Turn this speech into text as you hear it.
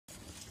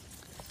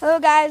Hello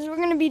guys, we're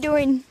gonna be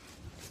doing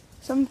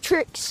some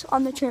tricks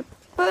on the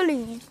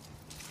trampoline.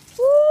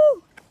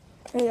 Woo!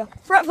 There you go.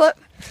 Front flip.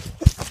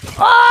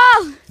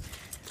 Oh!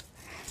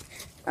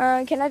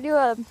 Can I do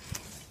a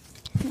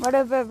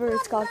whatever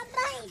it's called?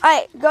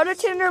 Alright, go to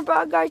Tinder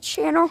Guy's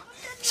channel.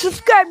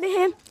 Subscribe to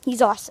him.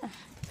 He's awesome.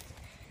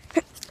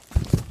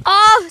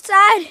 Oh,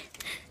 side!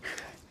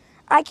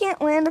 I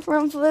can't land a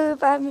front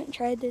flip. I haven't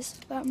tried this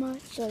that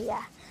much. So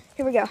yeah.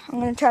 Here we go.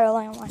 I'm gonna try to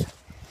land one.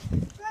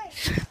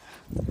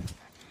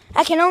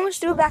 I can almost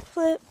do a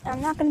backflip.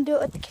 I'm not gonna do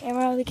it with the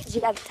camera because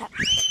you gotta tap.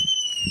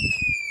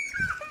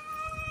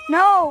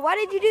 No, why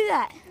did you do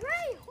that?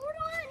 Right, hold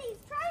on. He's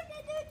trying to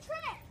do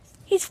tricks.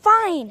 He's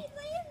fine. He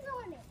lands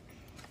on it.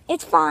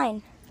 It's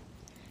fine.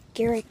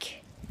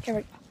 Garrick,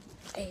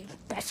 they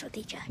mess with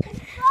each other.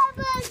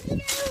 Baba,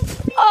 you.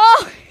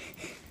 Oh,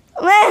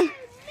 man.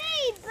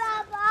 Me,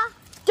 Baba.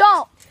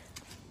 Don't.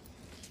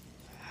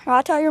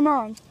 I'll tell your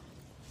mom.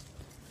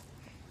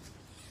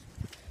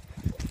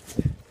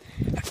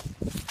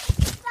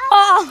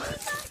 Oh.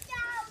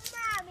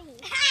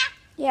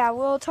 Yeah,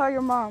 we'll tell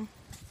your mom.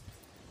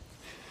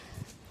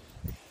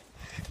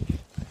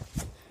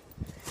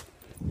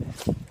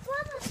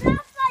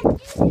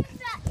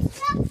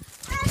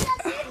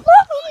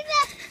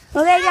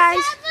 Okay, guys.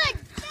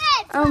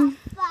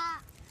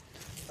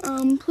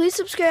 Please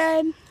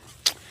subscribe,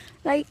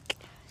 like.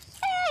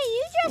 Hey,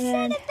 you just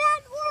said a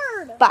bad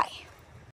word. Bye.